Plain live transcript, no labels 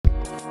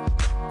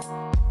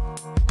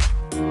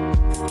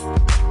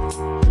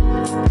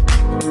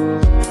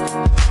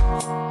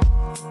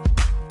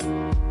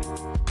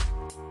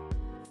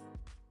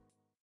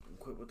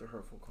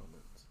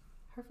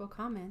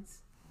comments.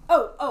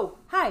 Oh,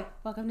 hi.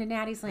 Welcome to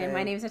Natty's Land. Hey.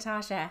 My name's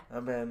Natasha.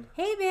 I'm Ben.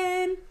 Hey,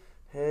 Ben.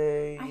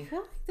 Hey. I feel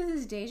like this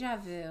is deja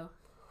vu.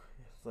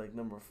 It's like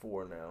number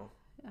 4 now.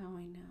 Oh,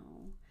 I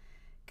know.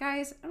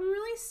 Guys, I'm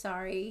really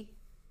sorry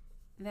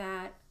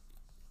that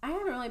I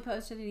haven't really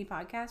posted any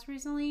podcasts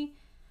recently.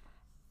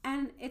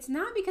 And it's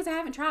not because I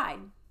haven't tried.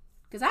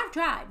 Because I've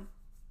tried.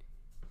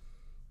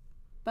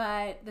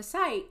 But the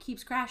site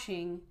keeps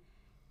crashing.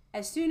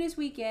 As soon as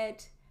we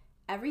get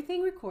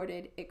everything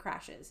recorded, it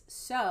crashes.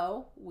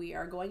 So we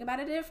are going about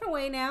it a different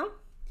way now.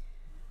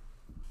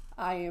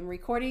 I am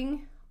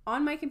recording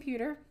on my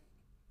computer.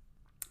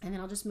 And then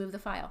I'll just move the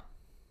file.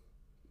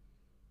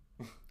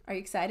 Are you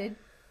excited?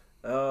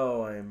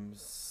 Oh, I'm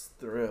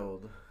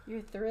thrilled.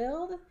 You're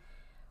thrilled?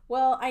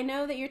 Well, I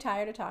know that you're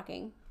tired of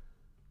talking.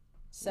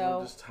 So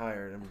I'm just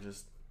tired.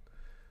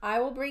 I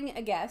will bring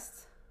a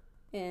guest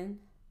in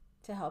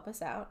to help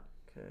us out.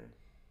 Okay.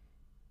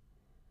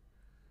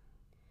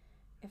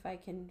 If I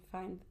can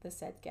find the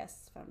said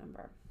guest's phone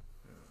number.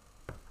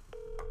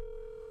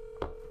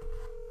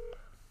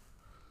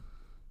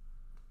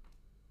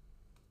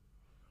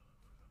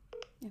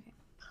 Okay.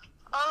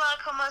 Hola,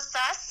 ¿cómo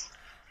estás?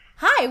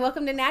 Hi,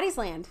 welcome to Natty's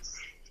Land.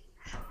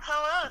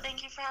 Hello,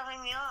 thank you for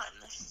having me on.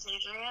 This is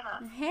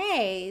Adriana.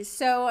 Hey,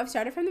 so I've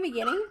started from the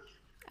beginning.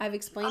 I've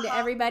explained to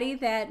everybody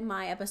that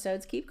my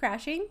episodes keep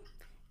crashing,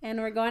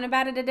 and we're going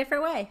about it a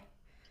different way.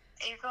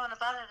 You're going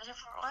about it a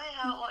different way?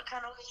 What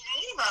kind of way are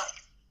you going about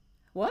it?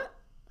 What?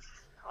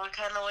 What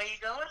kind of way are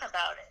you going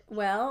about it?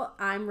 Well,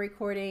 I'm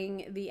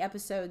recording the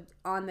episode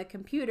on the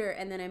computer,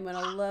 and then I'm going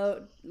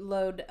to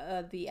load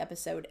the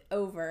episode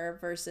over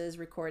versus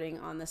recording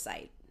on the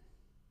site.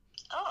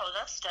 Oh,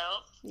 that's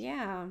dope.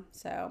 Yeah,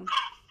 so.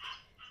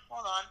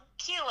 Hold on.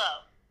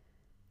 Kilo.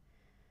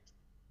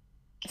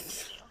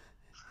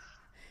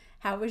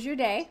 How was your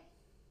day?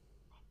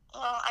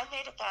 Well, I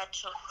made a bad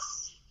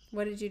choice.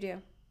 What did you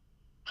do?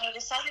 I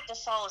decided to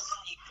fall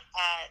asleep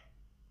at,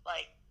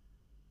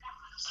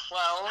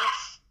 12.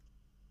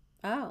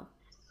 Oh.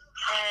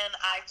 And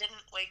I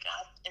didn't wake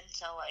up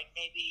until,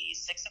 maybe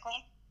 6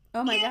 o'clock.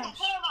 Oh my Yeah, gosh.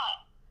 come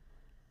on.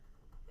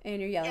 And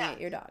you're yelling Yeah. at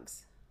your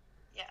dogs.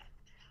 Yeah.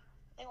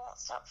 They won't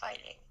stop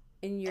fighting.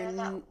 And you're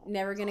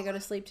never going to go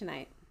to sleep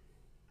tonight.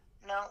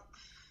 No.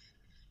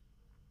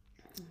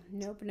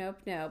 Nope. No,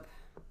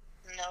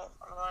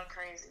 I'm going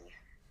crazy.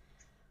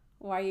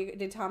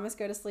 Did Thomas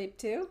go to sleep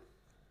too?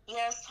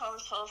 Yes,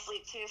 Thomas fell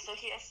asleep too, so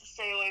he has to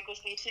stay awake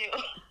with me too.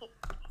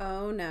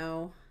 Oh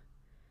no.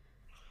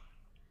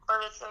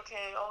 But it's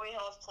okay. All we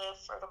have planned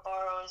for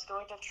tomorrow is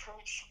going to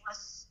church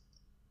with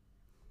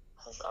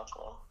his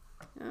uncle.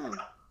 Oh.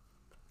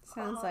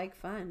 Sounds like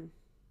fun.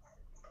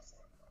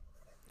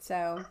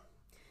 So,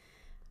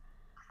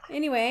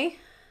 anyway,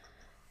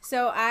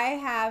 so I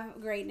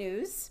have great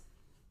news.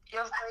 You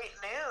have great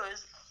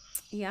news.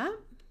 Yeah.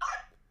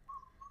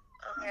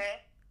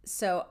 Okay.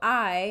 So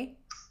I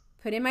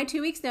put in my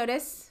 2 weeks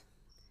notice,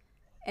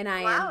 and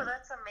Wow,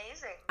 that's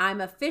amazing. I'm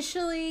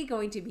officially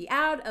going to be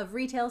out of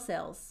retail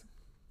sales.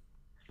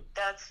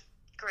 That's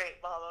great,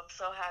 Mom. I'm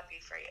so happy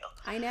for you.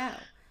 I know.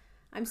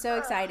 I'm so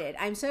excited.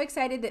 I'm so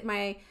excited that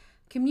my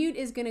commute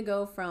is going to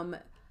go from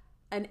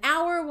an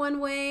hour one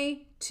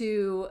way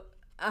to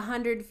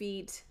 100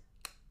 feet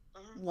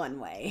one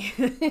way.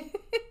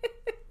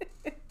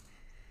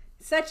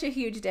 Such a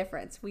huge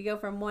difference. We go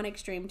from one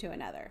extreme to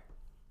another.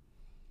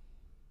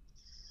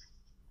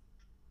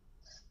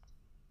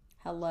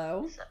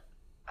 Hello?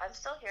 I'm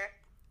still here.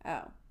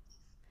 Oh.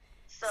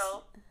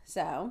 So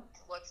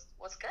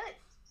what's good?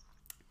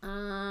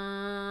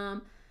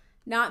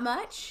 Not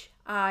much.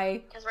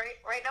 Because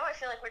right now I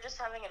feel like we're just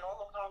having a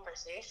normal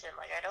conversation.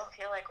 I don't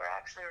feel like we're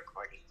actually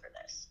recording for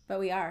this. But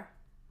we are.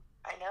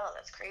 I know,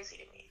 that's crazy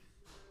to me.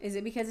 Is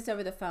it because it's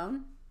over the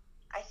phone?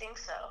 I think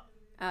so.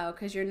 Oh,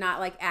 because you're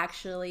not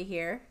actually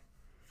here?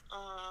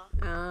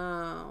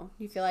 Oh,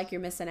 you feel like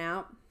you're missing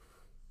out?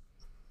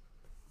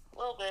 A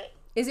little bit.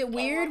 Is it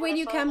weird when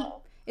you come?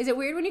 home. Is it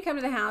weird when you come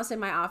to the house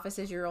and my office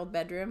is your old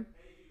bedroom?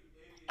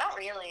 Not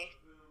really.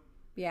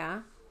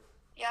 Yeah.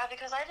 Yeah,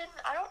 because I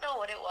don't know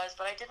what it was,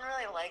 but I didn't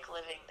really like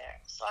living there.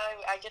 So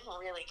I didn't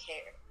really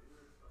care.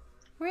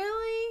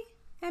 Really?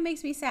 That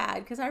makes me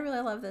sad because I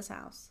really love this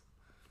house.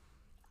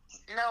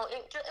 No,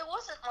 it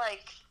wasn't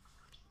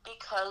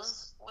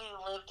because we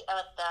lived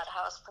at that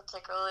house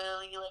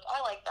particularly.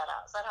 I like that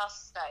house. That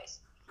house is nice.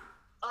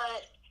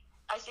 But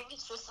I think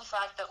it's just the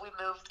fact that we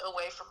moved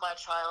away from my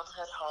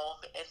childhood home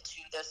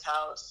into this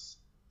house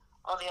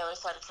on the other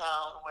side of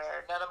town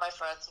where none of my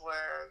friends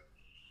were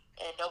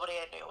and nobody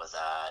I knew was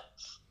at.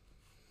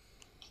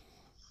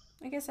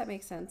 I guess that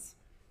makes sense.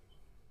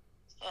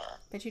 Yeah.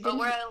 But you didn't.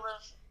 Where I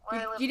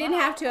live You didn't now,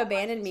 have to all my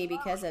abandon friends me are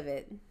out. because of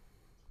it.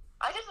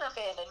 I didn't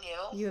abandon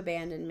you. You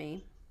abandoned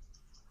me.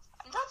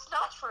 That's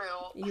not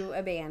true. You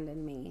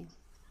abandoned me.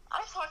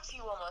 I talk to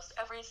you almost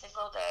every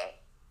single day.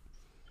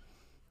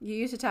 You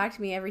used to talk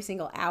to me every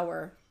single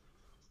hour.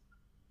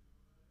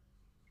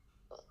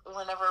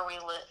 Whenever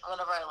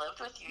I lived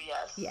with you,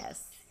 yes.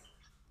 Yes.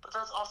 But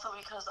that's also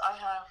because I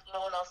have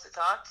no one else to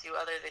talk to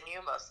other than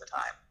you most of the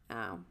time.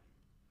 Oh.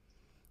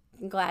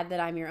 glad that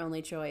I'm your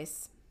only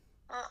choice.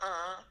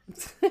 I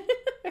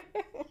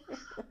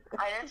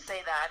didn't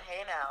say that.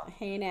 Hey now.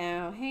 Hey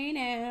now, hey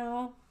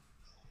now.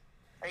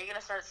 Are you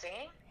gonna start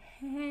singing?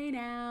 Hey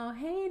now,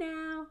 hey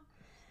now.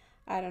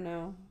 I don't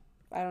know.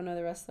 I don't know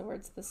the rest of the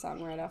words of the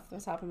song right off the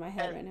top of my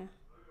head right now.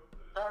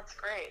 That's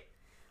great.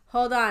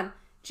 Hold on.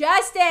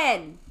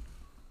 Justin!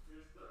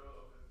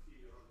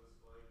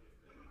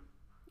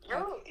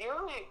 Your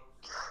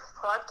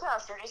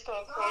podcasts are just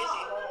going crazy,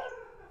 huh?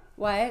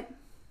 What?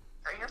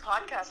 Or your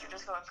podcasts are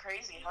just going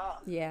crazy, huh?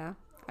 Yeah.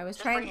 I was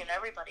Just trying bringing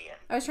everybody in.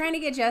 I was trying to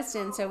get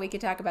Justin so we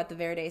could talk about the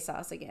Verde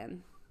sauce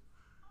again.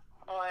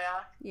 Oh,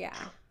 yeah?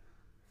 Yeah.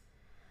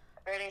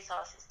 Verde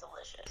sauce is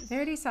delicious.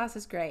 Verde sauce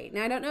is great.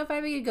 Now, I don't know if I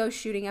would go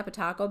shooting up a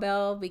Taco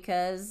Bell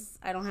because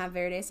I don't have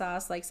Verde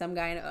sauce like some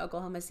guy in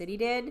Oklahoma City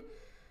did.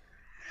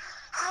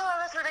 Oh,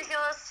 that's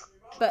ridiculous.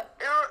 But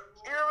You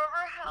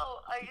remember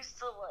how I used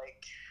to,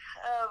 like,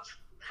 have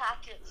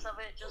packets of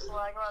it just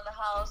lying around the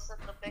house and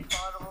the big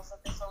bottles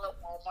that they sell at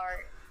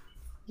Walmart?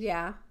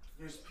 yeah.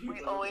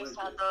 We always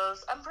had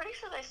those. I'm pretty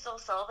sure they still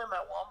sell them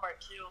at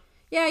Walmart, too.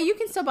 Yeah, you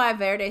can still buy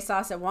Verde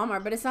sauce at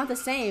Walmart, but it's not the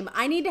same.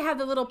 I need to have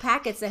the little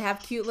packets that have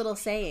cute little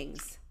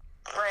sayings.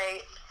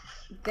 Right.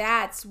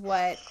 That's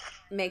what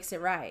makes it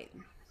right.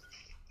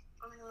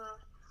 Mm-hmm.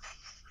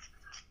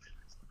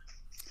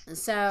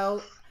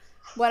 So,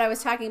 what I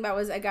was talking about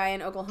was a guy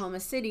in Oklahoma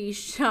City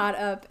shot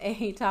up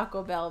a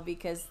Taco Bell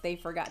because they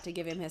forgot to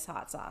give him his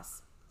hot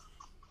sauce,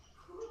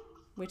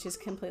 which is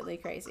completely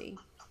crazy.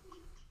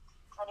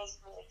 That is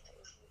really crazy.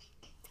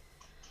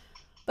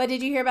 But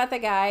did you hear about the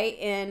guy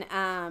in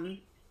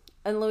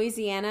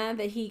Louisiana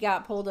that he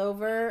got pulled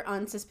over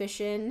on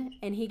suspicion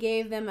and he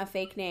gave them a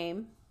fake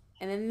name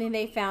and then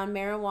they found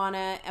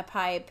marijuana, a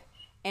pipe,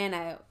 and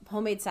a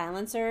homemade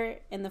silencer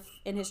in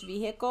his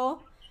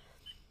vehicle.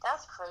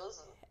 That's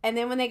crazy. And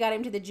then when they got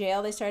him to the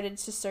jail, they started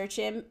to search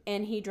him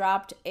and he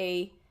dropped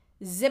a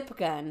zip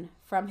gun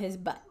from his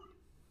butt.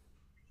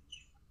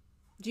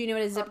 Do you know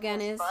what a zip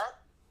gun is? Butt?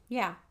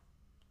 Yeah.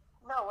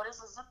 No, what is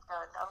a zip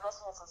gun? I'm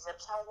guessing it's a zip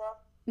tie gun.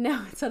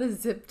 No, it's not a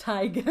zip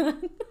tie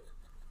gun.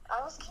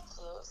 I was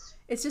confused.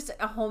 It's just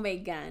a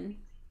homemade gun.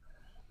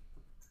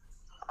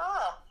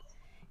 Ah.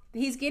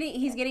 He's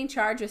getting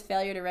charged with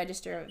failure to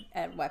register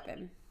a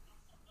weapon.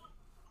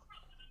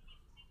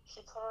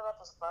 He put it up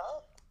his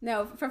butt?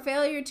 No, for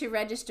failure to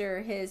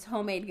register his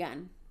homemade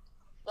gun.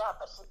 Yeah,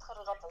 but he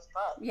put it up his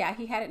butt. Yeah,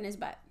 he had it in his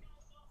butt.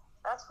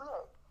 That's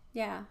weird.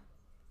 Yeah.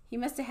 He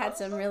must have had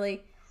some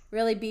really,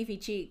 really beefy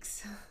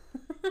cheeks.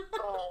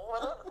 Oh,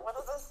 what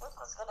did they think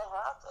was going to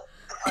happen?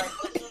 Like,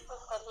 did he think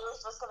that he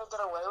was just going to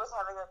get away with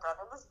having a gun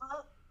in his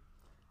butt?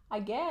 I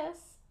guess.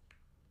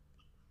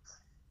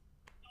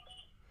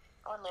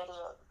 Oh,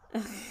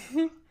 an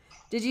idiot.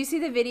 Did you see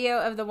the video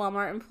of the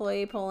Walmart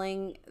employee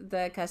pulling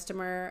the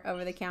customer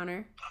over the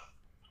counter?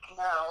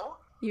 No.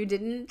 You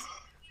didn't?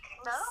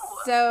 No.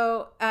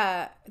 So,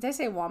 did I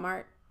say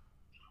Walmart?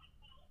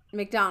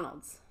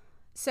 McDonald's.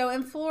 So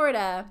in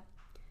Florida,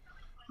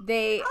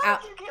 they How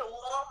did you get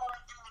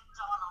Walmart and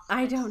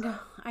McDonald's?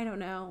 I don't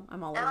know.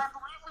 I'm all And over. I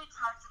believe we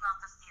talked about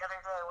this the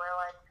other day where,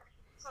 like,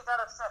 she got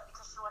upset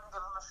because she wouldn't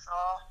give him a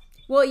straw.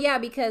 Well, yeah,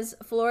 because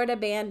Florida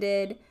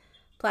banned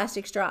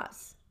plastic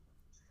straws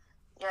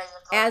Yeah, you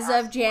have to as ask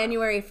of for it.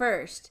 January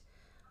 1st.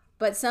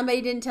 But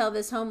somebody didn't tell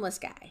this homeless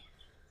guy.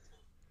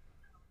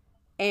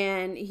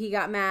 And he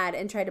got mad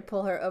and tried to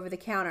pull her over the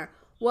counter.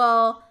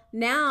 Well,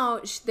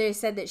 now they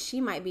said that she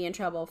might be in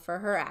trouble for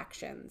her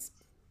actions.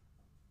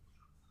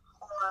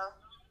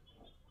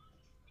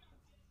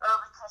 Oh,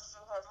 because she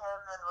hit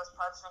him and was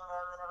punching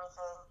him and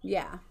everything.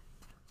 Yeah.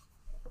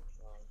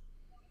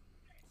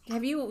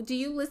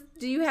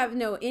 Do you have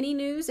any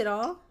news at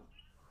all?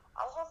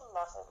 I have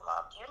nothing,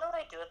 Mom. Do you know what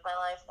I do with my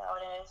life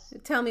nowadays?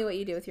 Tell me what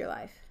you do with your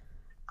life.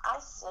 I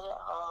sit at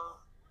home,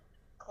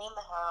 clean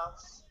the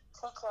house,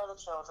 take care of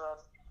the children,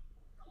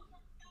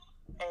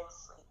 and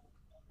sleep.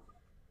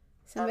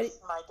 That's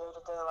my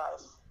day-to-day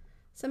life.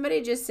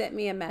 Somebody just sent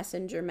me a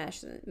messenger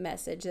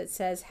message that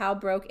says, "How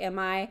broke am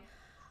I?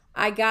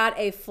 I got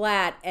a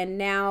flat and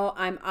now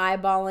I'm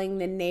eyeballing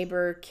the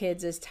neighbor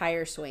kids'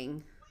 tire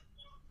swing."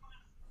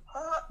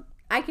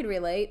 I could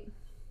relate.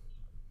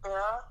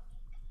 Yeah?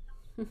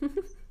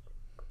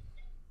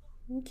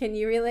 Can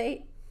you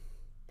relate?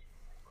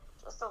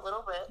 Just a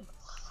little bit.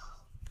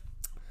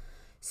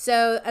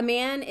 So a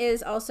man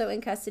is also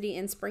in custody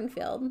in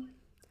Springfield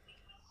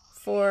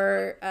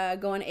for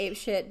going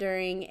apeshit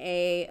during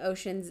a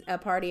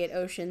party at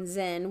Ocean's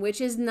Inn, which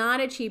is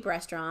not a cheap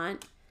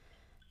restaurant.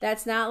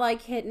 That's not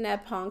like hitting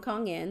up Hong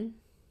Kong Inn.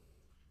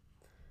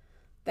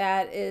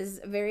 That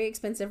is a very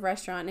expensive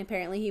restaurant, and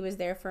apparently he was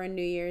there for a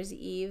New Year's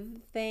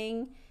Eve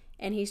thing,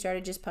 and he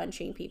started just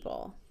punching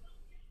people.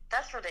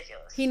 That's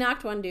ridiculous. He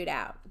knocked one dude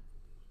out.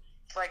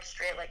 Like,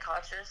 straight, like,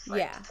 conscious?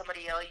 Like, Yeah. did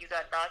somebody yell, you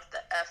got knocked the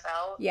F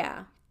out?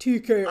 Yeah.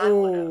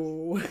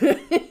 TKO.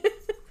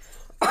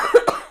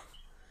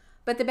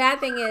 But the bad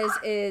thing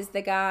is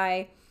the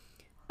guy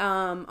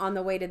on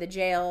the way to the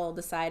jail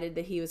decided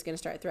that he was going to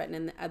start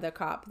threatening the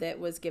cop that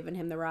was giving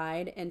him the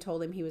ride and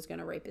told him he was going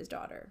to rape his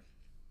daughter.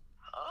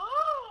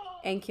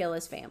 and kill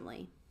his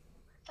family.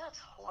 That's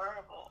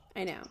horrible.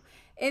 I know.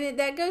 And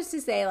that goes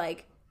to say,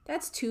 like,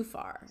 that's too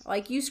far.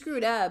 Like, you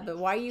screwed up, but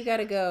why you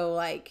gotta go,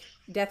 like,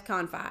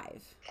 DEFCON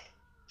 5?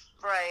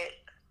 Right.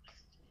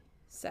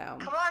 So.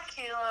 Come on,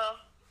 Kilo.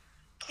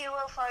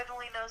 Kilo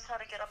finally knows how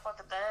to get up on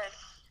the bed.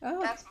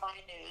 Oh. That's my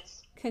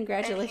news.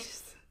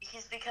 Congratulations.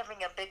 He's becoming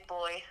a big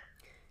boy.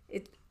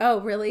 Oh,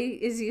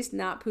 really? Is he just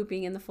not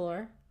pooping in the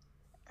floor?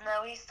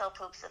 No, he still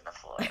poops in the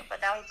floor,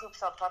 but now he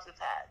poops on puppy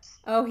pads.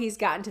 Oh, he's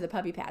gotten to the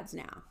puppy pads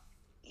now.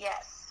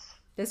 Yes.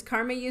 Does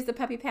Karma use the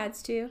puppy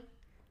pads too?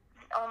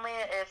 Only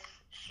if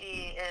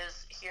she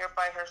is here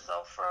by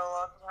herself for a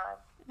long time.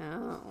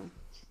 Oh.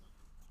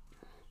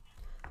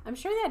 I'm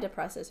sure that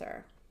depresses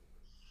her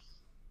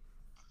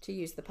to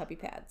use the puppy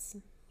pads.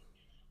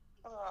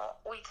 Well,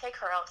 we take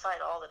her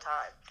outside all the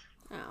time.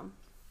 Oh.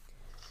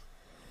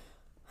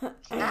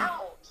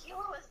 Now,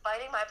 Kilo is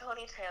biting my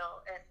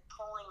ponytail and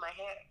pulling my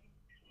hair.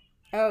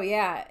 Oh,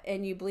 yeah.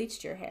 And you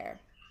bleached your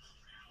hair.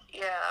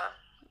 Yeah.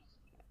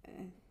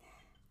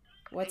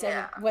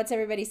 What's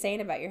everybody saying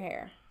about your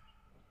hair?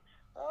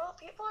 Well,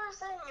 people are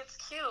saying it's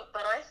cute,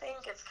 but I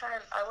think it's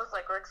I look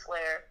like Ric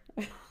Flair.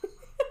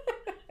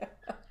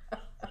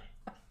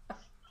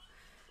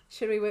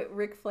 Should we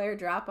Ric Flair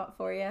drop up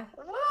for you?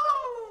 Woo!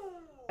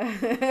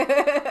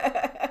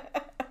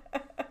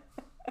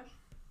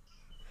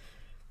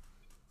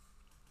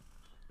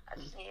 I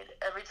just need,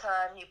 every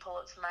time you pull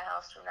up to my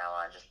house from now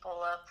on, just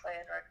pull up, play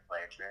a Ric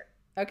Flair trick.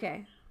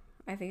 Okay.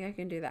 I think I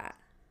can do that.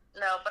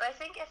 No, but I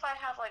think if I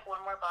have, like,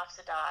 one more box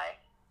of dye,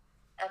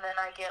 and then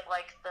I get,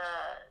 like,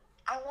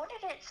 I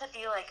wanted it to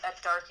be, like, a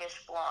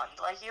darkish blonde.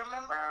 Like, you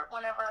remember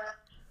whenever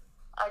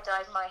I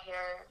dyed my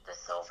hair the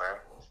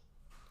silver?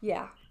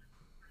 Yeah.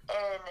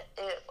 And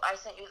I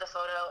sent you the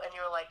photo, and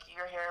you were like,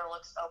 your hair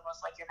looks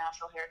almost like your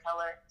natural hair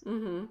color.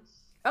 Mm-hmm.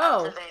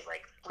 Oh. After they,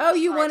 like,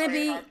 You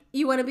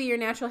want to be your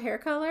natural hair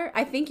color?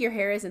 I think your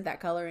hair isn't that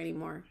color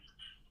anymore.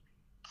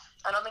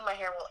 I don't think my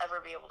hair will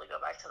ever be able to go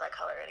back to that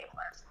color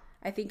anymore.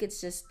 I think it's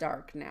just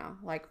dark now,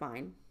 like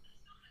mine.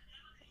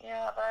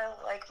 Yeah, but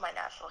I like my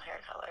natural hair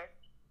color.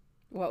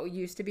 What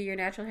used to be your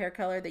natural hair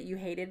color that you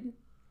hated?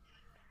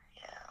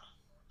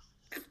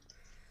 Yeah.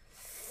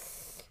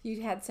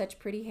 You had such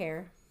pretty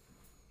hair.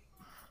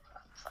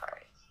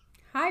 Sorry.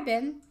 Hi,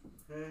 Ben.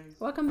 Hey.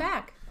 Welcome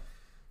back.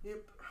 Yep.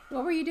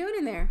 What were you doing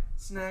in there?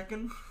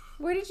 Snacking.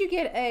 Where did you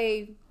get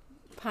a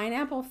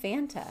pineapple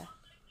Fanta?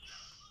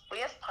 We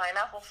have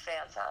pineapple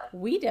Fanta.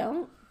 We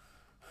don't.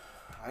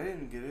 I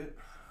didn't get it.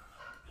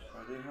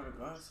 I didn't have a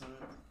glass of it.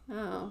 Oh.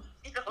 No,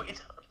 we don't,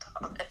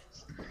 Thomas.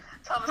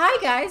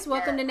 Hi, guys.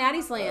 Welcome to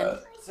Natty's Land.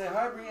 Say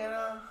hi,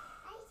 Brianna.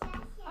 Oh,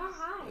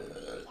 hi.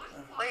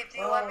 Wait, do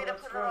you want me to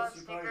that's put her on gross.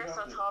 You probably speaker so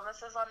dropped it. Thomas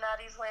is on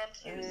Natty's Land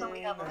too, so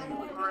we have a I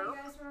whole didn't know you group?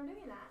 guys were doing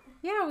that.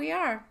 Yeah, we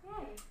are.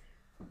 Yay.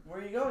 Where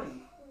are you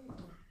going?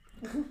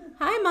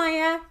 Hi,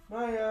 Maya.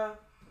 Maya.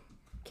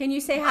 Can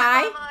you say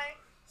hi?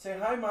 Say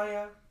hi,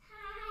 Maya.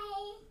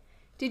 Hi.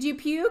 Did you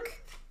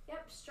puke?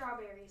 Yep,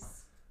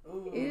 strawberries.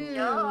 Ooh. Ew.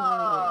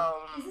 Yum.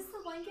 Is this the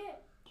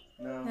blanket?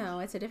 No. No,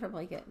 it's a different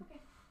blanket.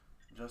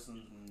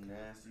 Justin's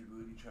nasty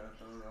booty trying to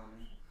throw it on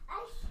me.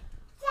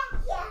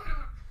 Yeah.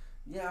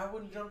 Yeah, I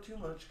wouldn't jump too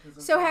much.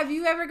 So have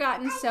you ever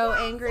gotten so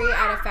angry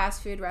at a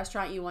fast food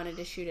restaurant you wanted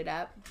to shoot it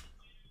up?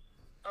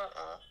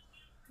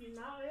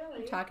 Not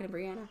really. I'm talking to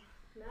Brianna.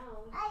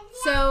 No.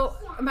 So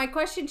my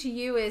question to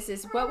you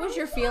is what was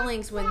your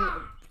feelings when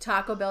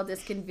Taco Bell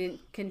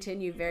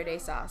discontinued verde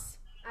sauce?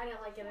 I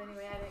didn't like it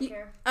anyway. I didn't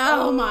care.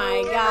 Oh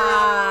my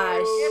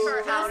gosh.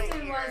 Get her out of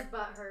Justin here. was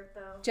butthurt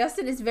though.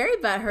 Justin is very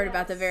butthurt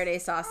about the verde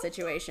sauce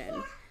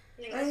situation.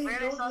 Because Hey, verde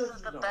don't sauce listen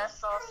is to the them.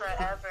 best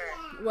salsa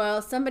ever.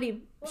 Well,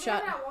 somebody Well,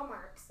 shot. they're at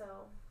Walmart, so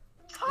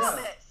Thomas.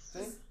 See?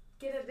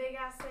 get a big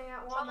ass thing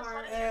at Thomas, Walmart.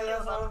 what did Yeah, you do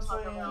that's about what I'm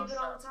Taco saying. Bell Keep it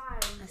all the stuff?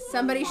 time.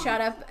 Somebody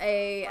shot up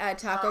a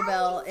Taco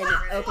Bell in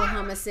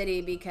Oklahoma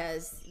City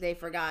because they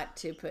forgot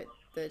to put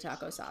the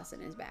taco sauce in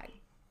his bag.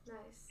 Nice.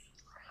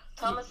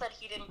 Thomas said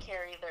he didn't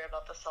care either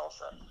about the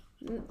salsa.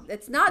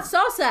 It's not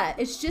salsa.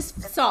 It's just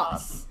It's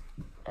sauce.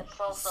 It's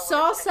salsa.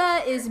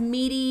 Salsa is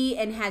meaty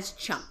and has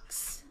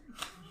chunks.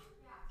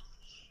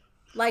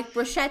 Like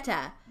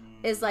bruschetta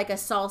is like a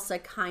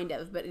salsa kind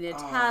of, but in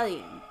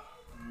Italian.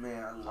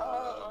 Man, I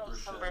Oh, love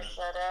some bruschetta.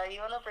 bruschetta. You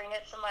want to bring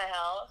it to my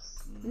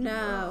house?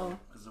 No.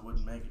 Because it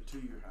wouldn't make it to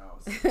your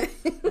house.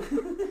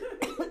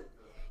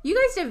 You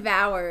guys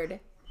devoured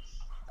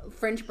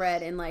French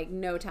bread in like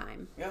no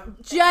time. Yeah.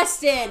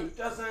 Justin!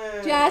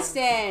 Justin!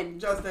 Justin!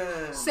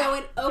 Justin! So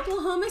in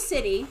Oklahoma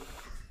City,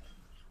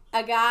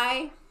 a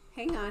guy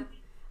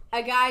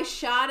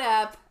shot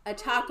up a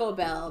Taco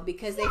Bell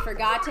because they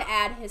forgot to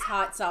add his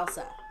hot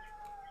salsa.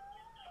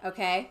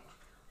 Okay?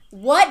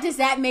 What does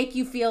that make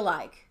you feel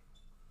like?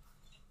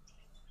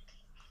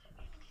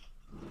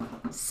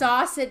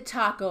 Sauce at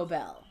Taco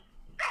Bell.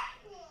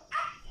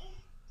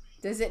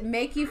 Does it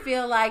make you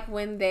feel like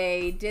when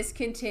they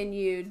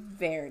discontinued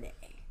Verde?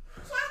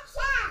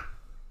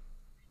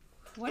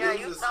 What Yeah, is-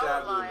 you It was a tell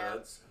stab him, in the Maya.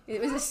 nuts.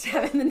 It was a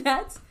stab in the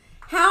nuts.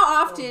 How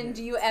often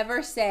do you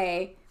ever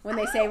say when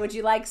they say, "Would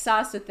you like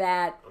sauce with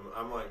that?"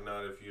 I'm like,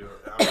 not if you.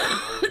 I'm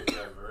like, only if you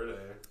have Verde.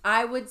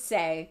 I would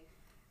say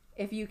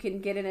if you can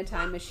get in a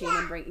time machine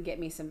and get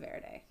me some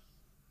Verde.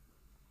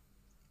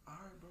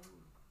 Alright, bro.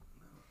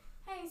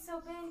 Hey,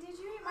 so Ben, did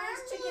you eat Myers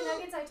chicken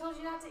nuggets I told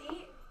you not to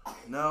eat?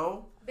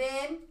 No.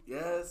 Ben,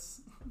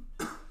 Yes.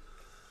 that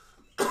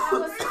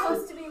was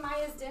supposed to be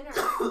Maya's dinner.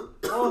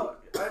 Well,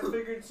 I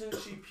figured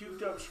since she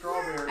puked up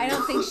strawberries. I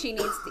don't think she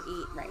needs to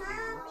eat right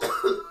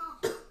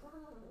now.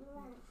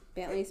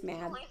 Bentley's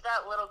mad. Leave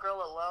that little girl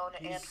alone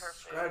He's and her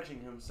food.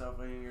 scratching himself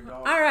and your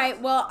dog. All right,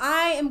 well,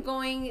 I am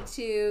going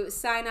to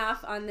sign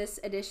off on this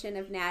edition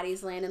of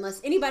Natty's Land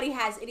unless anybody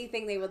has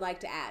anything they would like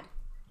to add.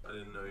 I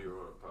didn't know you were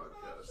on a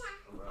podcast.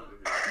 I'm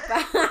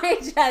out of here.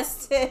 Bye,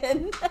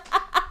 Justin.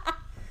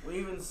 We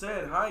even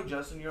said, "Hi,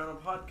 Justin. You're on a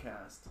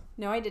podcast."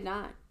 No, I did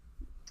not.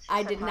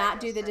 I did not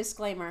do the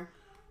disclaimer.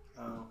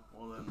 Oh,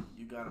 well then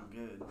you got him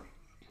good.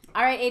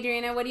 All right,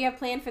 Adriana, what do you have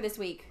planned for this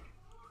week?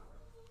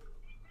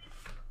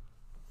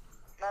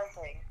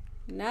 Nothing.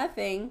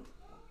 Nothing.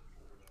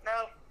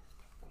 Nope.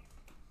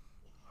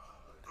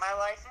 My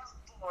life is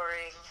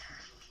boring.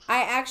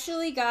 I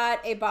actually got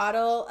a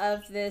bottle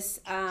of this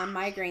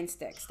migraine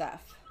stick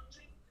stuff.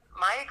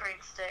 Migraine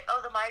stick. Oh,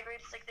 the migraine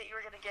stick that you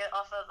were gonna get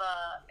off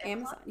of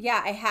Amazon.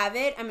 Yeah, I have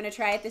it. I'm gonna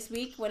try it this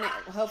week.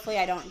 Hopefully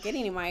I don't get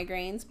any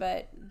migraines,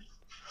 but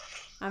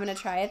I'm gonna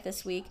try it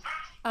this week.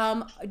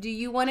 Do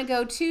you want to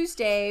go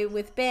Tuesday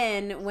with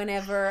Ben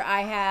whenever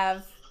I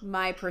have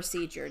my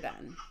procedure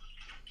done?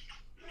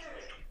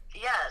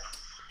 Yes.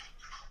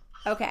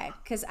 Okay,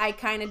 because I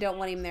kind of don't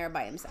want him there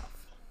by himself.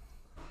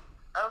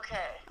 Okay.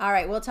 All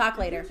right, we'll talk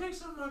later. Can you take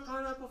some of my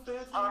pineapple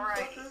fancy? All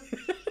right.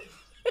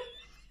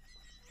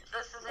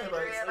 This is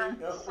Adriana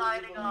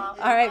signing off.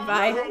 All right,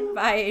 bye.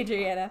 Bye,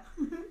 Adriana.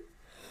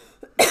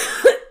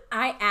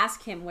 I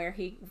asked him where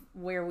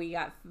we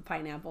got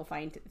pineapple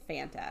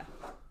Fanta.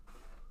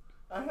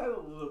 I had a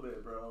little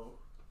bit, bro.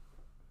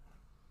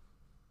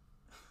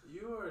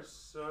 You are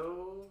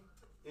so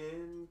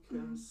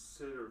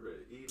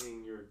inconsiderate,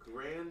 eating your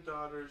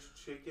granddaughter's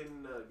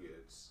chicken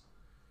nuggets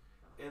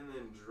and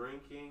then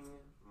drinking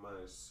my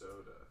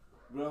soda.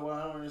 Bro,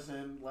 I don't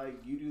understand. Like,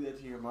 you do that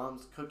to your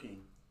mom's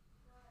cooking.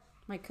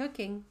 My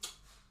cooking.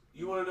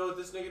 You want to know what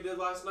this nigga did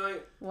last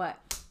night? What?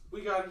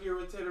 We got here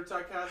with tater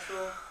tot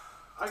casserole.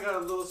 I got a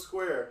little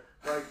square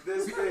like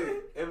this big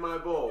in my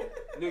bowl.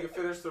 Nigga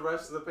finished the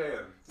rest of the pan.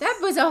 That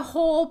was a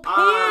whole pan.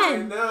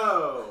 I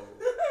know.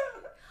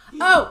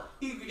 Oh.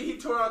 He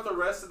tore out the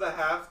rest of the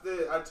half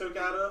that I took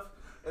out of,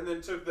 and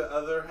then took the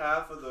other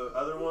half of the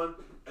other one,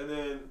 and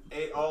then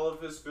ate all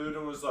of his food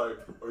and was like,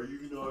 "Are you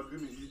not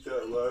gonna eat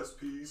that last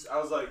piece?" I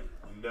was like,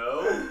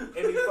 "No,"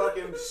 and he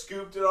fucking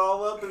scooped it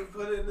all up and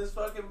put it in his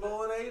fucking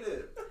bowl and ate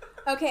it.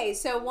 Okay,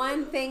 so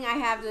one thing I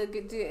have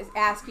to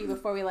ask you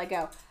before we let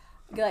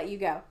you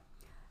go.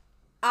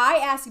 I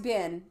ask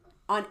Ben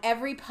on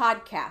every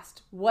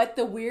podcast what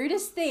the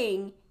weirdest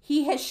thing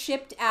he has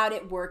shipped out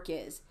at work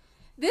is.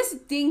 This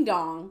ding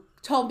dong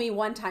told me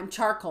one time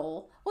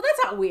charcoal. Well, that's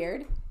not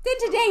weird. Then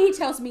today he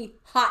tells me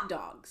hot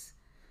dogs.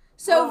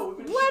 So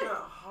Bro,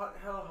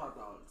 hella hot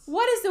dogs.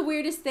 what is the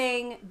weirdest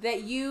thing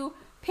that you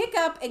pick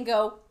up and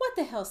go, what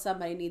the hell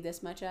somebody need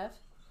this much of?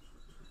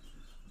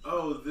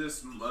 Oh,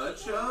 this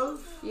much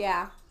of?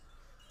 Yeah.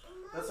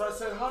 That's why I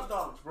said hot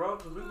dogs, bro.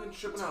 Because we've been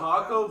shipping out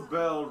Taco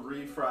Bell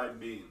refried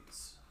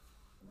beans.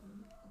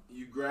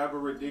 You grab a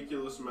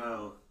ridiculous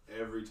amount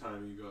every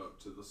time you go up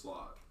to the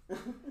slot.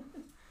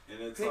 And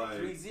it's Pick like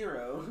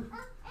 3-0.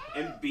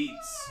 and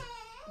beets.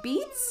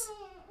 Beets?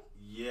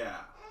 Yeah.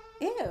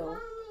 Ew.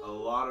 A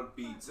lot of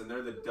beets, and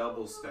they're the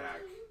double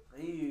stack.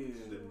 Ew.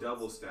 The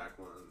double stack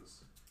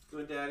ones. You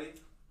want daddy?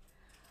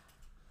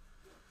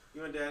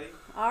 You want daddy?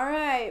 All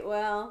right.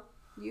 Well,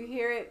 you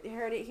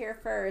heard it here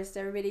first.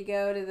 Everybody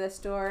go to the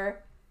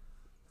store,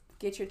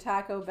 get your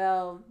Taco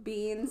Bell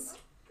beans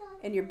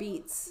and your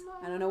beets.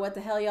 I don't know what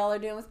the hell y'all are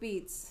doing with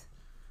beets,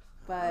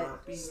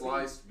 but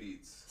Sliced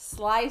beets.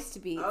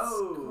 sliced beets.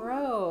 Oh.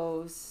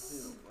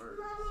 Gross. Ew, word.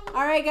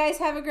 All right, guys.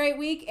 Have a great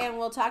week, and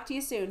we'll talk to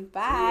you soon.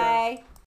 Bye.